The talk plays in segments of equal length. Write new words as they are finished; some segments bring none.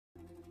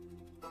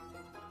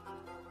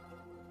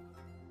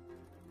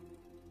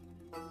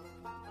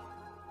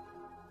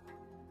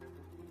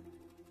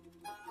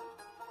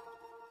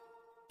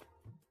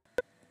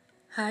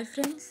Hi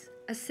friends,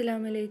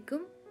 Assalamu alaikum.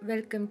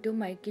 Welcome to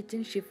my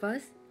kitchen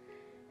Shifas.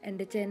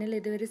 എൻ്റെ channel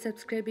ഇതുവരെ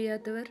subscribe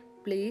ചെയ്യാത്തവർ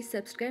please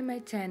subscribe my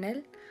channel.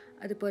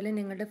 അതുപോലെ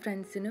നിങ്ങളുടെ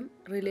ഫ്രണ്ട്സിനും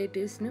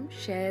റിലേറ്റീവ്സിനും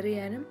ഷെയർ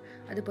ചെയ്യാനും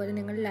അതുപോലെ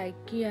നിങ്ങൾ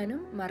ലൈക്ക്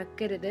ചെയ്യാനും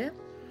മറക്കരുത്.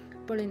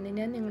 അപ്പോൾ ഇന്ന്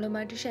ഞാൻ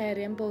നിങ്ങളുമായിട്ട് ഷെയർ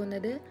ചെയ്യാൻ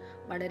പോകുന്നത്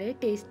വളരെ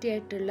ടേസ്റ്റി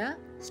ആയിട്ടുള്ള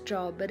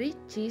സ്ട്രോബെറി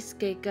ചീസ്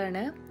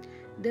കേക്കാണ്.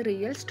 ഇത്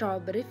റിയൽ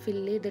സ്ട്രോബെറി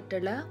ഫില്ല്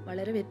ചെയ്തിട്ടുള്ള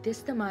വളരെ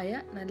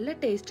വ്യത്യസ്തമായ നല്ല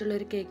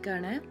ടേസ്റ്റുള്ളൊരു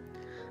കേക്കാണ്.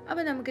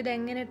 അപ്പോൾ നമുക്കിത്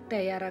എങ്ങനെ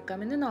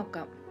തയ്യാറാക്കാമെന്ന്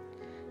നോക്കാം.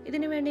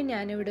 ഇതിനു വേണ്ടി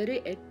ഞാനിവിടെ ഒരു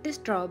 8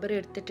 സ്ട്രോബെറി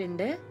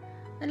എടുത്തിട്ടുണ്ട്.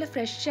 നല്ല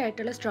ഫ്രഷ്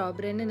ആയിട്ടുള്ള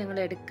സ്ട്രോബെറി തന്നെ നിങ്ങൾ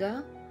എടുക്കുക.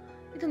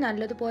 ഇത്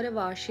നല്ലതുപോലെ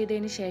വാഷ്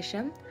ചെയ്തതിന്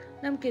ശേഷം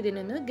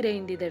നമുക്കിതിനൊന്ന്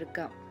ഗ്രൈൻഡ്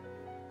ചെയ്തെടുക്കാം.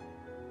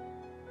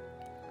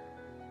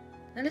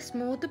 നല്ല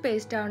സ്മൂത്ത്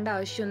പേസ്റ്റ് ആവേണ്ട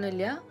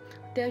ആവശ്യമൊന്നുമില്ല,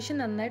 അത്യാവശ്യം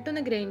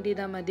നന്നായിട്ടൊന്ന് ഗ്രൈൻഡ്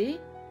ചെയ്താൽ മതി.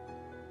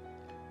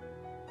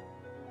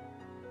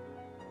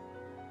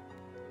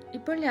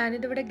 ഇപ്പോൾ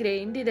ഞാനിതിവിടെ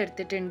ഗ്രൈൻഡ്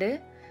ചെയ്തെടുത്തിട്ടുണ്ട്.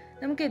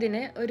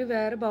 നമുക്കിതിനെ ഒരു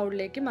വേറെ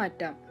ബൗളിലേക്ക്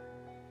മാറ്റാം.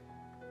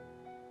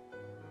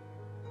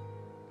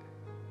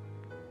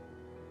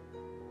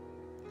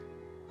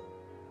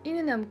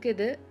 ഇനി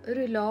നമുക്കിത്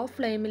ഒരു ലോ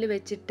ഫ്ലെയിമിൽ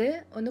വെച്ചിട്ട്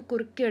ഒന്ന്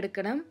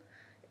കുറുക്കിയെടുക്കണം.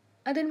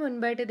 അതിന്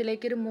മുൻപായിട്ട്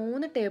ഇതിലേക്ക് ഒരു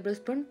 3 ടേബിൾ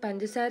സ്പൂൺ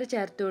പഞ്ചസാര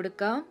ചേർത്ത്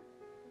കൊടുക്കാം.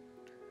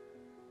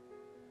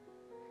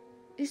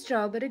 ഈ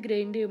സ്ട്രോബെറി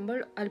ഗ്രൈൻഡ് ചെയ്യുമ്പോൾ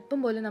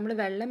അല്പം പോലും നമ്മൾ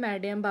വെള്ളം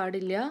ആഡ് ചെയ്യാൻ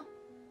പാടില്ല.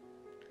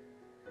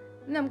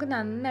 നമുക്ക്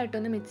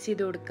നന്നായിട്ടൊന്ന് മിക്സ്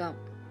ചെയ്ത് കൊടുക്കാം.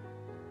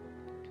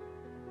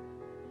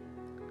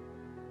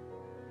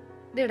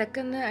 ഇത്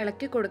ഇടയ്ക്കൊന്ന്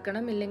ഇളക്കി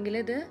കൊടുക്കണം, ഇല്ലെങ്കിൽ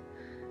ഇത്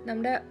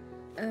നമ്മുടെ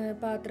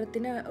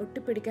പാത്രത്തിന്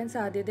ഒട്ടിപ്പിടിക്കാൻ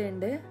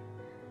സാധ്യതയുണ്ട്.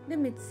 ഇത്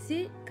മിക്സി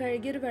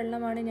കഴുകിയൊരു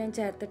വെള്ളമാണ് ഞാൻ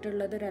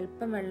ചേർത്തിട്ടുള്ളത്,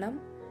 ഒരല്പം വെള്ളം.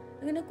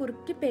 അങ്ങനെ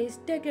കുറുക്കി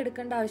പേസ്റ്റാക്കി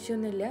എടുക്കേണ്ട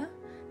ആവശ്യമൊന്നുമില്ല.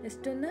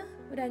 ജസ്റ്റ് ഒന്ന്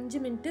ഒരു 5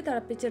 മിനിറ്റ്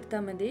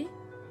തിളപ്പിച്ചെടുത്താൽ മതി.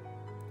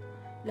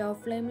 ലോ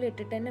ഫ്ലെയിമിൽ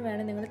ഇട്ടിട്ട് തന്നെ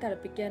വേണം നിങ്ങൾ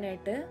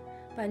തിളപ്പിക്കാനായിട്ട്.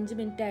 5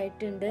 മിനിറ്റ്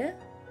ആയിട്ടുണ്ട്.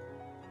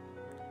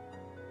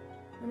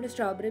 നമ്മുടെ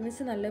സ്ട്രോബെറി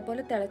മിക്സ്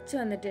നല്ലപോലെ തിളച്ച്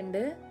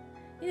വന്നിട്ടുണ്ട്.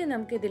 ഇനി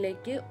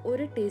നമുക്കിതിലേക്ക്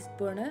 1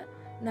 ടീസ്പൂണ്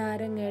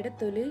നാരങ്ങയുടെ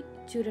തൊലി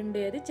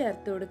ചുരുണ്ടിയത്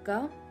ചേർത്ത്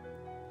കൊടുക്കാം.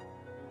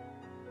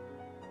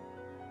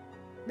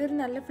 ഇതൊരു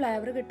നല്ല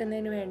ഫ്ലേവർ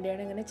കിട്ടുന്നതിന്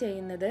വേണ്ടിയാണ് ഇങ്ങനെ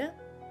ചെയ്യുന്നത്.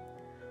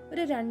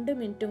 ഒരു 2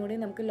 മിനിറ്റും കൂടി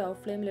നമുക്ക് ലോ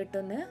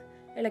ഫ്ലെയിമിലിട്ടൊന്ന്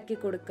ഇളക്കി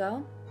കൊടുക്കാം.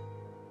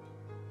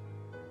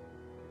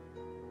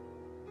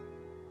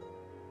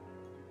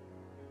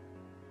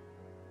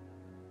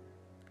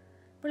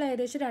 ഇപ്പോൾ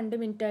ഏകദേശം 2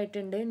 മിനിറ്റ്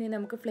ആയിട്ടുണ്ട്. ഇനി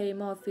നമുക്ക് ഫ്ലെയിം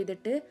ഓഫ്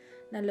ചെയ്തിട്ട്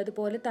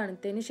നല്ലതുപോലെ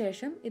തണുത്തതിന്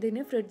ശേഷം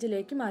ഇതിന്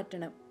ഫ്രിഡ്ജിലേക്ക്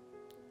മാറ്റണം.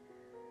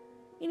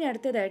 ഇനി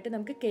അടുത്തതായിട്ട്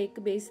നമുക്ക്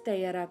കേക്ക് ബേസ്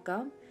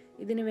തയ്യാറാക്കാം.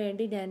 ഇതിനു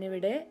വേണ്ടി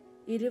ഞാനിവിടെ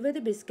 20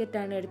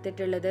 ബിസ്ക്കറ്റാണ്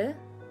എടുത്തിട്ടുള്ളത്.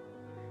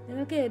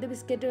 നിങ്ങൾക്ക് ഏത്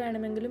ബിസ്ക്കറ്റ്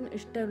വേണമെങ്കിലും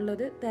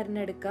ഇഷ്ടമുള്ളത്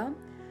തിരഞ്ഞെടുക്കാം.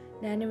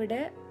 ഞാനിവിടെ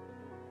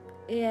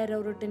ഏരോ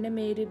റൂട്ടിൻ്റെ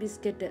മേരി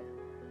ബിസ്ക്കറ്റ്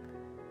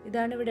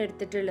ഇതാണ് ഇവിടെ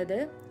എടുത്തിട്ടുള്ളത്.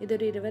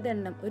 ഇതൊരു 20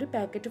 എണ്ണം, ഒരു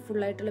പാക്കറ്റ്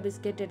ഫുള്ളായിട്ടുള്ള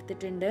ബിസ്ക്കറ്റ്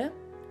എടുത്തിട്ടുണ്ട്.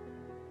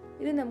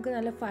 ഇത് നമുക്ക്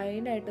നല്ല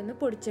ഫൈനായിട്ടൊന്ന്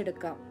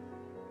പൊടിച്ചെടുക്കാം.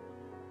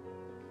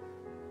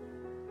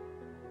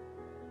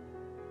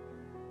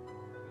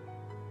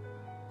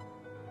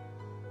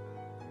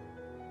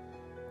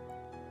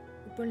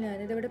 ഇപ്പോൾ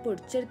ഞാനിതിവിടെ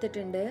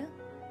പൊടിച്ചെടുത്തിട്ടുണ്ട്.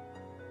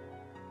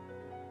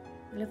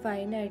 നല്ല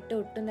ഫൈനായിട്ട്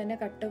ഒട്ടും തന്നെ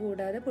കട്ട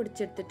കൂടാതെ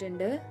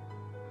പൊടിച്ചെടുത്തിട്ടുണ്ട്.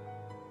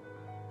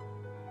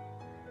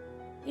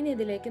 ഇനി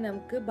ഇതിലേക്ക്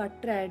നമുക്ക്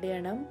ബട്ടർ ആഡ്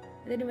ചെയ്യണം.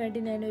 ഇതിനു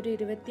വേണ്ടി ഞാനൊരു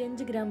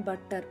 25 ഗ്രാം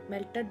ബട്ടർ,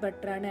 മെൽറ്റഡ്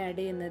ബട്ടറാണ് ആഡ്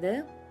ചെയ്യുന്നത്.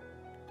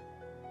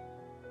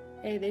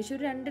 ഏകദേശം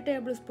ഒരു 2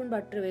 ടേബിൾ സ്പൂൺ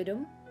ബട്ടർ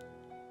വരും.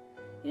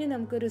 ഇനി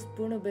നമുക്കൊരു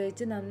സ്പൂൺ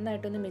ഉപയോഗിച്ച്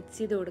നന്നായിട്ടൊന്ന് മിക്സ്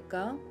ചെയ്ത്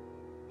കൊടുക്കാം.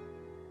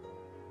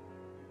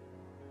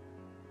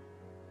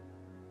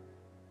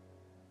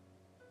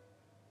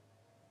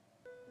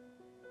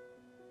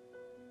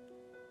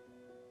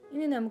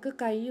 ഇനി നമുക്ക്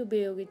കൈ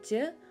ഉപയോഗിച്ച്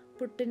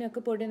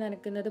പുട്ടിനൊക്കെ പൊടി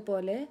നനയ്ക്കുന്നത്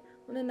പോലെ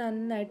ഒന്ന്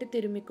നന്നായിട്ട്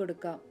തിരുമ്മി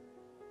കൊടുക്കാം.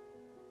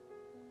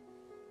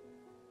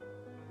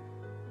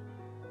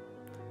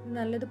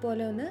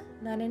 നല്ലതുപോലെ ഒന്ന്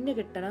നനഞ്ഞു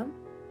കിട്ടണം.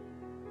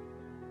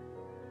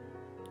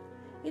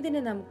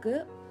 ഇതിനെ നമുക്ക്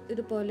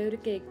ഇതുപോലെ ഒരു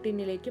കേക്ക്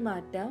ടിന്നിലേക്ക്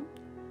മാറ്റാം.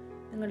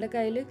 നിങ്ങളുടെ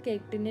കയ്യിൽ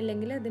കേക്ക്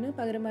ടിന്നില്ലെങ്കിൽ അതിന്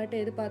പകരമായിട്ട്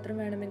ഏത് പാത്രം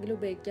വേണമെങ്കിലും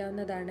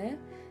ഉപയോഗിക്കാവുന്നതാണ്.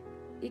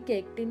 ഈ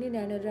കേക്ക് ടിന്നിൽ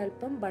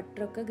ഞാനൊരല്പം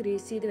ബട്ടറൊക്കെ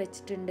ഗ്രീസ് ചെയ്ത്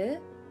വെച്ചിട്ടുണ്ട്.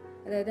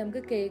 അതായത്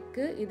നമുക്ക്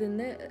കേക്ക്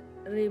ഇതിന്ന്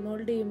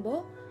റീമോൾഡ് ചെയ്യുമ്പോൾ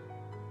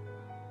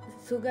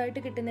സുഖമായിട്ട്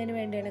കിട്ടുന്നതിന്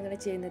വേണ്ടിയാണ് ഇങ്ങനെ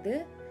ചെയ്യുന്നത്.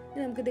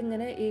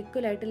 നമുക്കിതിങ്ങനെ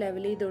ഈക്വലായിട്ട്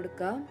ലെവൽ ചെയ്ത്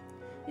കൊടുക്കാം.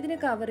 ഇതിനെ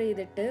കവർ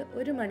ചെയ്തിട്ട്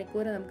 1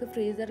 മണിക്കൂർ നമുക്ക്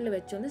ഫ്രീസറിൽ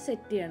വെച്ചൊന്ന്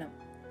സെറ്റ് ചെയ്യണം.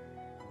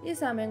 ഈ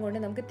സമയം കൊണ്ട്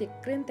നമുക്ക്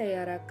തിക്ക് ക്രീം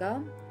തയ്യാറാക്കാം.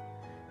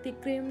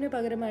 തിക്ക് ക്രീമിന്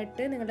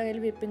പകരമായിട്ട് നിങ്ങളുടെ കയ്യിൽ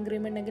വിപ്പിംഗ്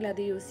ക്രീം ഉണ്ടെങ്കിൽ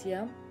അത് യൂസ്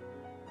ചെയ്യാം.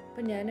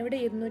 അപ്പം ഞാനിവിടെ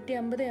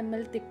 250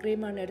 ml തിക്ക്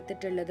ക്രീമാണ്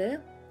എടുത്തിട്ടുള്ളത്.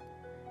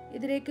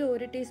 ഇതിലേക്ക്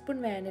 1 teaspoon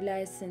vanilla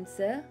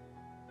essence,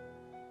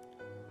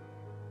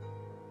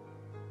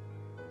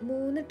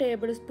 3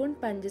 table spoon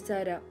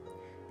പഞ്ചസാര.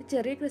 ഇത്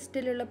ചെറിയ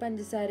ക്രിസ്റ്റലുള്ള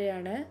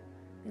പഞ്ചസാരയാണ്.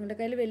 നിങ്ങളുടെ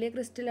കയ്യിൽ വലിയ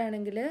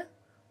ക്രിസ്റ്റലാണെങ്കിൽ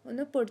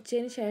ഒന്ന്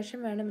പൊടിച്ചതിന് ശേഷം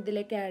വേണം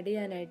ഇതിലേക്ക് ആഡ്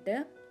ചെയ്യാനായിട്ട്.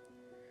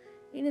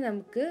 ഇനി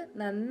നമുക്ക്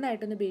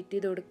നന്നായിട്ടൊന്ന് ബീറ്റ്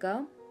ചെയ്ത് കൊടുക്കാം.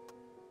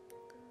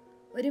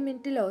 1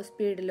 മിനിറ്റ് ലോ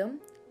സ്പീഡിലും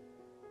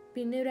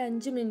പിന്നെ ഒരു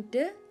 5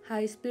 മിനിറ്റ്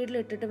ഹൈ സ്പീഡിൽ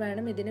ഇട്ടിട്ട്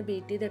വേണം ഇതിനെ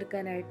ബീറ്റ്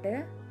ചെയ്തെടുക്കാനായിട്ട്.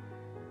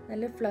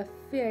 നല്ല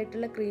ഫ്ലഫി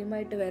ആയിട്ടുള്ള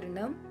ക്രീമായിട്ട്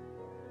വരണം.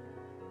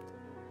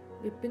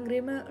 വിപ്പിംഗ്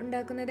ക്രീം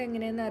ഉണ്ടാക്കുന്നത്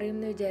എങ്ങനെയെന്ന്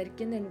അറിയുമെന്ന്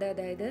വിചാരിക്കുന്നുണ്ട്.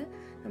 അതായത്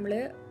നമ്മൾ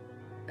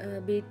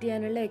ബീറ്റ്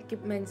ചെയ്യാനുള്ള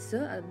എക്യുപ്മെൻറ്റ്സ്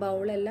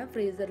ബൗളെല്ലാം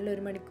ഫ്രീസറിൽ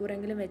 1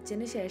 മണിക്കൂറെങ്കിലും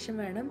വെച്ചതിന് ശേഷം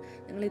വേണം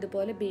നിങ്ങൾ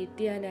ഇതുപോലെ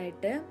ബീറ്റ്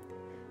ചെയ്യാനായിട്ട്.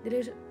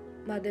 ഇതിൽ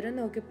മധുരം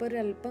നോക്കിയപ്പോൾ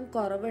ഒരല്പം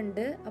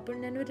കുറവുണ്ട്. അപ്പോൾ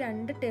ഞാനൊരു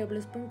 2 ടേബിൾ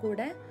സ്പൂൺ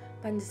കൂടെ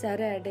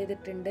പഞ്ചസാര ആഡ്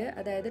ചെയ്തിട്ടുണ്ട്.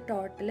 അതായത്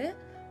ടോട്ടൽ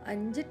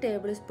 5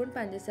 ടേബിൾ സ്പൂൺ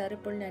പഞ്ചസാര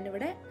ഇപ്പോൾ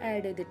ഞാനിവിടെ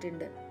ആഡ്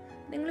ചെയ്തിട്ടുണ്ട്.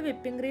 നിങ്ങൾ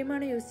വിപ്പിംഗ്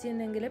ക്രീമാണ് യൂസ്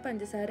ചെയ്യുന്നതെങ്കിൽ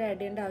പഞ്ചസാര ആഡ്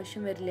ചെയ്യേണ്ട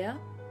ആവശ്യം വരില്ല.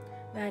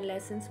 വാനില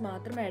എസൻസ്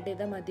മാത്രം ആഡ്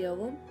ചെയ്താൽ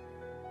മതിയാവും.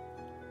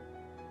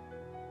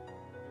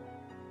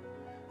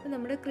 അപ്പോൾ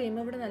നമ്മുടെ ക്രീം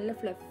ഇവിടെ നല്ല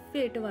ഫ്ലഫി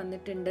ആയിട്ട്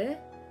വന്നിട്ടുണ്ട്.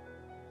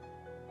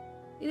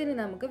 ഇതിന്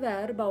നമുക്ക്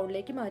വേറെ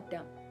ബൗളിലേക്ക്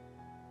മാറ്റാം.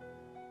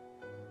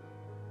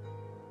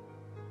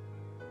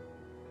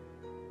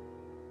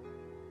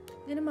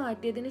 ഇങ്ങനെ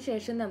മാറ്റിയതിന്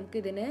ശേഷം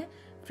നമുക്കിതിനെ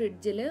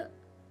ഫ്രിഡ്ജിൽ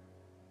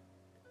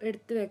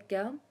എടുത്ത്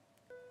വെക്കാം.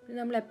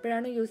 നമ്മൾ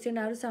എപ്പോഴാണ് യൂസ്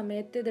ചെയ്യേണ്ട ആ ഒരു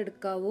സമയത്ത് ഇത്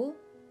എടുക്കാവൂ.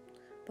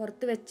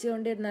 പുറത്ത്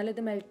വെച്ചുകൊണ്ടിരുന്നാൽ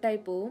ഇത് മെൽട്ടായി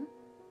പോവും.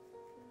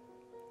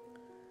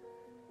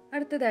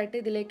 അടുത്തതായിട്ട്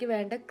ഇതിലേക്ക്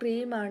വേണ്ട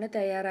ക്രീമാണ്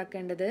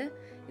തയ്യാറാക്കേണ്ടത്.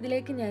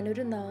 ഇതിലേക്ക്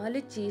ഞാനൊരു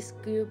 4 ചീസ്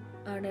ക്യൂബ്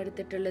ആണ്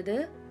എടുത്തിട്ടുള്ളത്.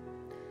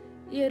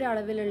 ഈ ഒരു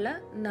അളവിലുള്ള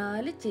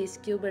 4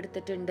 ചീസ് ക്യൂബ്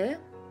എടുത്തിട്ടുണ്ട്.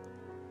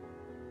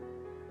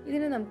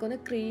 ഇതിനെ നമുക്കൊന്ന്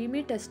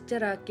ക്രീമി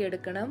ടെക്സ്ചർ ആക്കി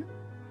എടുക്കണം.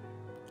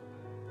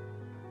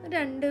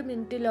 2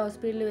 മിനിറ്റ് ലോ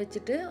സ്പീഡിൽ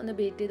വെച്ചിട്ട് ഒന്ന്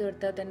ബീറ്റ് ചെയ്ത്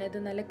കൊടുത്താൽ തന്നെ ഇത്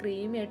നല്ല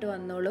ക്രീമി ആയിട്ട്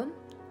വന്നോളും.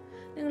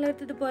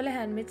 നിങ്ങളടുത്ത് ഇതുപോലെ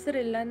ഹാൻഡ് മിക്സർ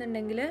ഇല്ല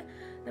എന്നുണ്ടെങ്കിൽ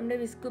നമ്മുടെ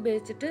വിസ്ക്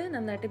ഉപയോഗിച്ചിട്ട്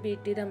നന്നായിട്ട്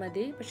ബീറ്റ് ചെയ്താൽ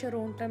മതി. പക്ഷെ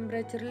റൂം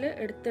ടെമ്പറേച്ചറിൽ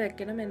എടുത്ത്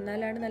വെക്കണം,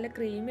 എന്നാലാണ് നല്ല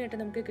ക്രീമി ആയിട്ട്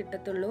നമുക്ക്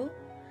കിട്ടത്തുള്ളൂ.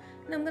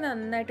 നമുക്ക്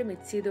നന്നായിട്ട്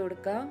മിക്സ് ചെയ്ത്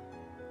കൊടുക്കാം.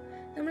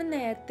 നമ്മൾ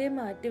നേരത്തെ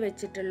മാറ്റി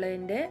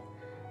വെച്ചിട്ടുള്ളതിൻ്റെ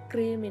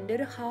ക്രീമിൻ്റെ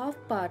ഒരു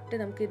ഹാഫ് പാർട്ട്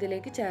നമുക്ക്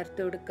ഇതിലേക്ക്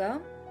ചേർത്ത് കൊടുക്കാം.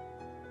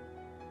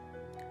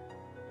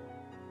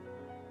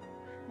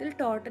 ഇതിൽ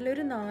ടോട്ടൽ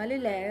ഒരു 4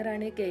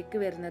 ലെയറാണ് ഈ കേക്ക്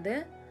വരുന്നത്.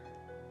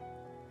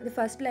 അത്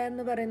ഫസ്റ്റ് ലെയർ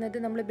എന്ന് പറയുന്നത്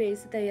നമ്മൾ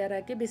ബേസ്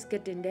തയ്യാറാക്കിയ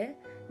ബിസ്ക്കറ്റിൻ്റെ.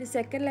 ഇനി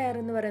സെക്കൻഡ് ലെയർ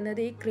എന്ന്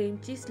പറയുന്നത് ഈ ക്രീം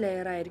ചീസ്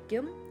ലെയർ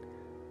ആയിരിക്കും.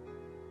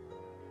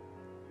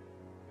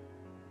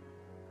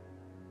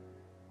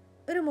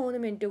 ഒരു 3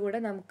 മിനിറ്റ് കൂടെ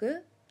നമുക്ക്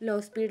ലോ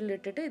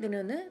സ്പീഡിലിട്ടിട്ട്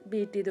ഇതിനൊന്ന്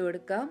ബീറ്റ് ചെയ്ത്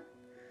കൊടുക്കാം.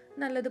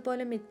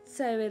 നല്ലതുപോലെ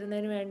മിക്സായി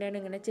വരുന്നതിന് വേണ്ടിയാണ്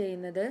ഇങ്ങനെ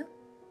ചെയ്യുന്നത്.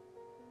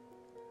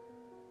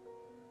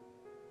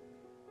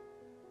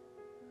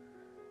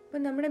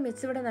 അപ്പം നമ്മുടെ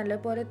മിക്സ് ഇവിടെ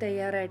നല്ലപോലെ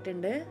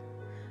തയ്യാറായിട്ടുണ്ട്.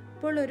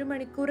 ഇപ്പോൾ 1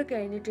 മണിക്കൂർ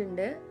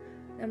കഴിഞ്ഞിട്ടുണ്ട്.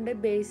 നമ്മുടെ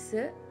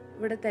ബേസ്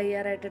ഇവിടെ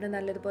തയ്യാറായിട്ടുണ്ട്,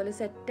 നല്ലതുപോലെ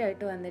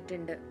സെറ്റായിട്ട്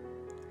വന്നിട്ടുണ്ട്.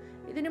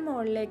 ഇതിന്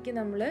മുകളിലേക്ക്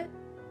നമ്മൾ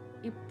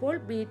ഇപ്പോൾ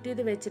ബീറ്റ്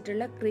ചെയ്ത്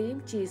വെച്ചിട്ടുള്ള ക്രീം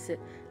ചീസ്,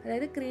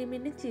 അതായത്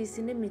ക്രീമിൻ്റെ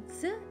ചീസിൻ്റെ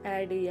മിക്സ്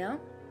ആഡ് ചെയ്യാം.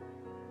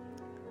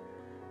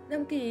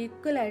 നമുക്ക്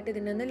ഈക്വലായിട്ട്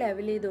ഇതിനൊന്ന്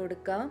ലെവൽ ചെയ്ത്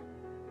കൊടുക്കാം.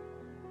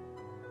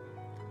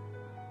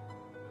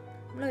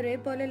 നമ്മൾ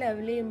ഒരേപോലെ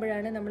ലെവൽ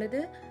ചെയ്യുമ്പോഴാണ്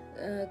നമ്മളിത്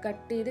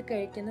കട്ട് ചെയ്ത്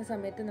കഴിക്കുന്ന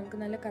സമയത്ത് നമുക്ക്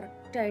നല്ല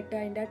കറക്റ്റായിട്ട്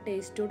അതിൻ്റെ ആ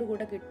ടേസ്റ്റോട്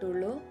കൂടെ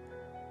കിട്ടുള്ളൂ.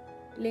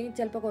 ഇല്ലെങ്കിൽ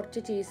ചിലപ്പോൾ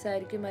കുറച്ച്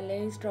ചീസായിരിക്കും,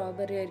 അല്ലെങ്കിൽ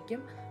സ്ട്രോബെറി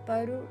ആയിരിക്കും. അപ്പോൾ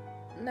ആ ഒരു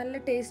നല്ല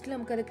ടേസ്റ്റിൽ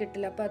നമുക്കത്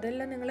കിട്ടില്ല. അപ്പോൾ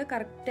അതെല്ലാം നിങ്ങൾ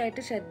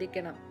കറക്റ്റായിട്ട്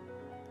ശ്രദ്ധിക്കണം.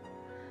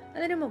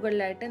 അതിന്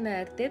മുകളിലായിട്ട്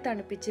നേരത്തെ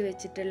തണുപ്പിച്ച്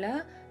വെച്ചിട്ടുള്ള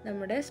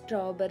നമ്മുടെ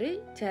സ്ട്രോബെറി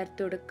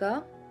ചേർത്ത് കൊടുക്കാം.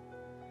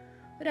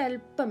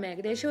 ഒരല്പം,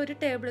 ഏകദേശം 1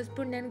 ടേബിൾ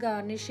സ്പൂൺ ഞാൻ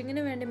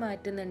ഗാർണിഷിങ്ങിന് വേണ്ടി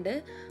മാറ്റുന്നുണ്ട്.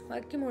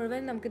 ബാക്കി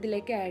മുഴുവൻ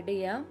നമുക്കിതിലേക്ക് ആഡ്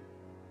ചെയ്യാം.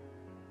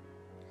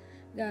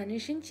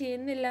 ഗാർണിഷിങ്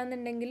ചെയ്യുന്നില്ല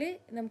എന്നുണ്ടെങ്കിൽ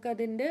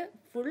നമുക്കതിൻ്റെ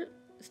ഫുൾ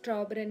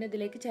സ്ട്രോബെറി തന്നെ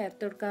ഇതിലേക്ക്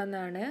ചേർത്ത്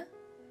കൊടുക്കാവുന്നതാണ്.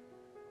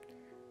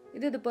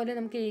 ഇതുപോലെ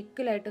നമുക്ക്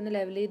ഈക്വലായിട്ടൊന്ന്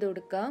ലെവൽ ചെയ്ത്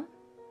കൊടുക്കാം.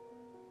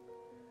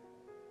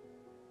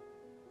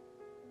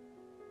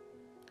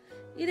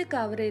 ഇത്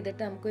കവർ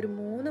ചെയ്തിട്ട് നമുക്കൊരു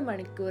 3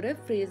 മണിക്കൂർ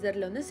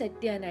ഫ്രീസറിലൊന്ന്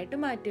സെറ്റ് ചെയ്യാനായിട്ട്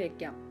മാറ്റി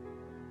വയ്ക്കാം.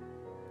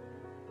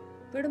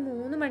 ഇപ്പോൾ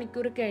 3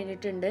 മണിക്കൂർ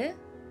കഴിഞ്ഞിട്ടുണ്ട്.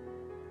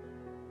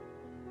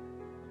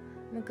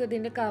 നമുക്ക്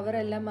ഇതിൻ്റെ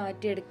കവറെല്ലാം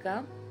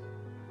മാറ്റിയെടുക്കാം.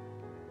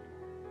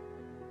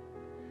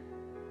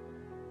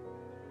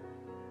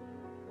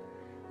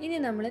 ഇനി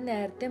നമ്മൾ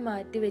നേരത്തെ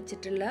മാറ്റി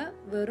വെച്ചിട്ടുള്ള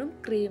വെറും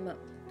ക്രീം,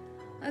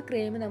 ആ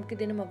ക്രീം നമുക്ക്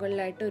ഇതിന്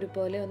മുകളിലായിട്ട്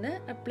ഒരുപോലെ ഒന്ന്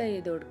അപ്ലൈ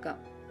ചെയ്ത് കൊടുക്കാം.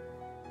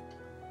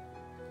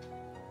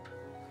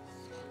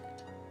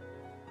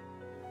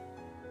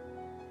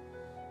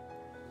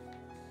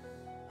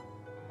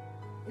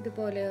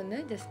 ഇതുപോലെ ഒന്ന്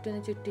ജസ്റ്റ്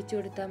ഒന്ന് ചുറ്റിച്ചു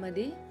കൊടുത്താൽ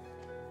മതി.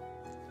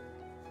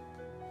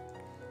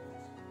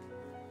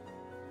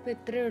 അപ്പോൾ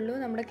ഇത്രയേ ഉള്ളൂ,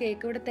 നമ്മുടെ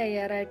കേക്ക് ഇവിടെ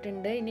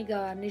തയ്യാറായിട്ടുണ്ട്. ഇനി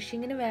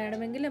ഗാർണിഷിങ്ങിന്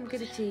വേണമെങ്കിൽ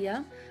നമുക്കിത്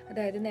ചെയ്യാം.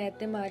 അതായത്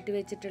നേരത്തെ മാറ്റി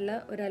വെച്ചിട്ടുള്ള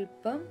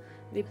ഒരല്പം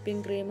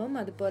വിപ്പിംഗ് ക്രീമും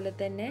അതുപോലെ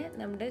തന്നെ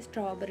നമ്മുടെ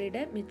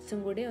സ്ട്രോബെറിയുടെ മിക്സും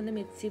കൂടി ഒന്ന്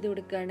മിക്സ് ചെയ്ത്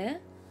കൊടുക്കുകയാണ്.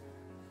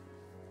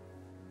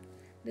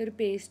 ഇതൊരു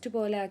പേസ്റ്റ്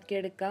പോലെ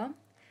ആക്കിയെടുക്കാം.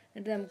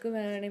 എന്നിട്ട് നമുക്ക്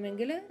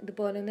വേണമെങ്കിൽ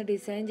ഇതുപോലെ ഒന്ന്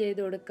ഡിസൈൻ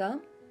ചെയ്ത് കൊടുക്കാം.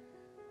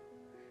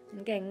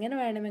 നമുക്ക് എങ്ങനെ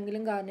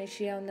വേണമെങ്കിലും ഗാർണിഷ്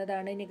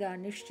ചെയ്യാവുന്നതാണ്. ഇനി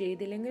ഗാർണിഷ്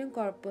ചെയ്തില്ലെങ്കിലും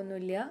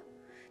കുഴപ്പമൊന്നുമില്ല.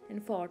 ഞാൻ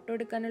ഫോട്ടോ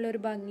എടുക്കാനുള്ള ഒരു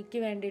ഭംഗിക്ക്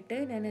വേണ്ടിയിട്ട്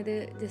ഞാനത്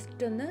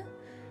ജസ്റ്റ്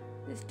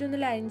ഒന്ന്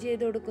ലൈൻ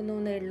ചെയ്ത് കൊടുക്കുന്നു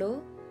എന്നേ ഉള്ളൂ.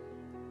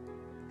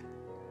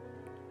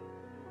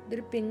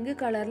 ഇതൊരു പിങ്ക്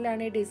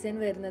കളറിലാണ് ഈ ഡിസൈൻ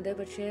വരുന്നത്.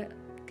 പക്ഷേ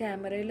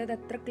ക്യാമറയിൽ അത്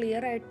അത്ര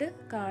ക്ലിയർ ആയിട്ട്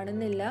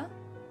കാണുന്നില്ല.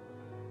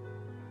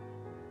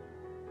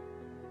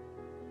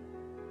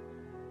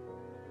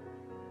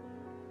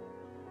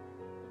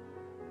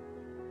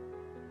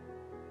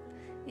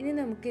 ഇനി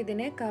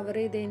നമുക്കിതിനെ കവർ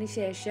ചെയ്തതിന്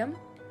ശേഷം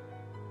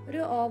ഒരു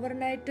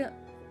ഓവർനൈറ്റ്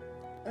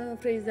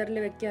ഫ്രീസറിൽ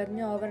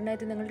വെക്കാറിഞ്ഞ്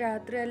ഓവർനൈറ്റ് നിങ്ങൾ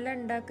രാത്രിയെല്ലാം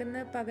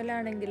ഉണ്ടാക്കുന്ന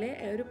പകലാണെങ്കിൽ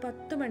ഒരു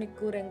 10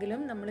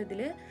 മണിക്കൂറെങ്കിലും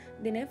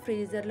ഇതിനെ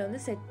ഫ്രീസറിലൊന്ന്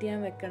സെറ്റ്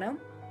ചെയ്യാൻ വെക്കണം.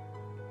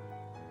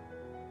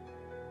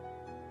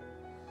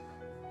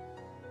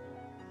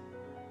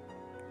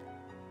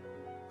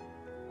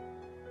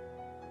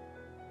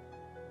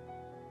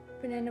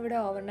 അപ്പോൾ ഞാനിവിടെ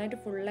ഓവർനൈറ്റ്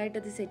ഫുള്ളായിട്ട്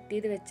അത് സെറ്റ്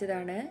ചെയ്ത്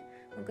വെച്ചതാണ്.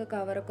 നമുക്ക്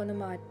കവറൊക്കെ ഒന്ന്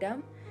മാറ്റാം.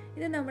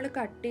 ഇത് നമ്മൾ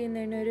കട്ട്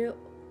ചെയ്യുന്നതിനൊരു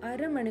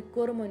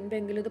അരമണിക്കൂർ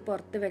മുൻപെങ്കിലും ഇത്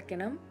പുറത്ത്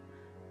വെക്കണം.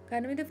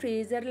 കാരണം ഇത്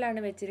ഫ്രീസറിലാണ്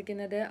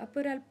വെച്ചിരിക്കുന്നത്. അപ്പോൾ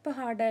ഒരല്പം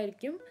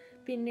ഹാർഡായിരിക്കും,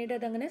 പിന്നീട്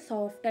അതങ്ങനെ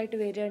സോഫ്റ്റായിട്ട്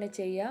വരികയാണ്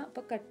ചെയ്യുക.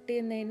 അപ്പോൾ കട്ട്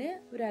ചെയ്യുന്നതിന്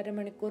ഒരു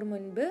അരമണിക്കൂർ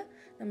മുൻപ്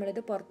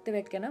നമ്മളിത് പുറത്ത്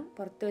വെക്കണം.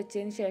 പുറത്ത്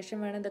വെച്ചതിന്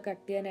ശേഷം വേണം ഇത്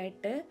കട്ട്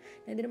ചെയ്യാനായിട്ട്.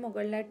 ഇതിന്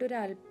മുകളിലായിട്ട് ഒരു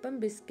അല്പം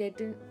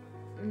ബിസ്ക്കറ്റ്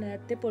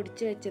നേരത്തെ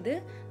പൊടിച്ച് വെച്ചത്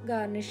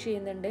ഗാർണിഷ്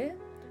ചെയ്യുന്നുണ്ട്.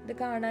 ഇത്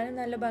കാണാനും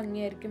നല്ല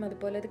ഭംഗിയായിരിക്കും,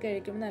 അതുപോലെ അത്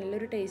കഴിക്കുമ്പോൾ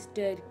നല്ലൊരു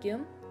ടേസ്റ്റ്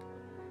ആയിരിക്കും.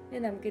 ഇനി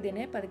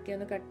നമുക്കിതിനെ പതുക്കെ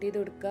ഒന്ന് കട്ട് ചെയ്ത്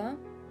കൊടുക്കാം.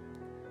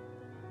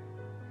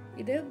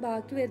 ഇത്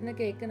ബാക്കി വരുന്ന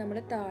കേക്ക് നമ്മൾ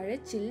താഴെ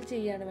ചിൽ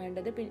ചെയ്യാണ്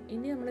വേണ്ടത്.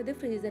 ഇനി നമ്മളിത്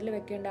ഫ്രീസറിൽ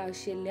വെക്കേണ്ട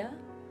ആവശ്യമില്ല.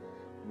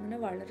 അങ്ങനെ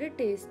വളരെ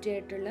ടേസ്റ്റി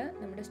ആയിട്ടുള്ള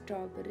നമ്മുടെ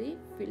സ്ട്രോബെറി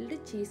ഫിൽഡ്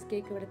ചീസ്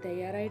കേക്ക് ഇവിടെ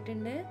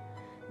തയ്യാറായിട്ടുണ്ട്.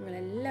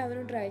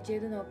 നിങ്ങളെല്ലാവരും ട്രൈ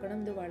ചെയ്ത്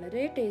നോക്കണം. ഇത്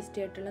വളരെ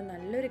ടേസ്റ്റി ആയിട്ടുള്ള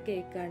നല്ലൊരു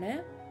കേക്കാണ്.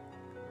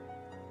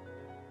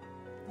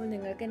 അപ്പോൾ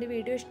നിങ്ങൾക്ക് എൻ്റെ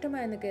വീഡിയോ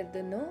ഇഷ്ടമായെന്ന്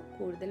കരുതുന്നു.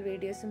 കൂടുതൽ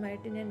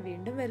വീഡിയോസുമായിട്ട് ഞാൻ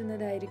വീണ്ടും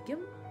വരുന്നതായിരിക്കും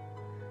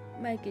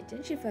മൈ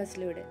കിച്ചൻ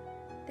ഷിഫാസിലൂടെ.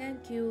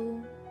 Thank you.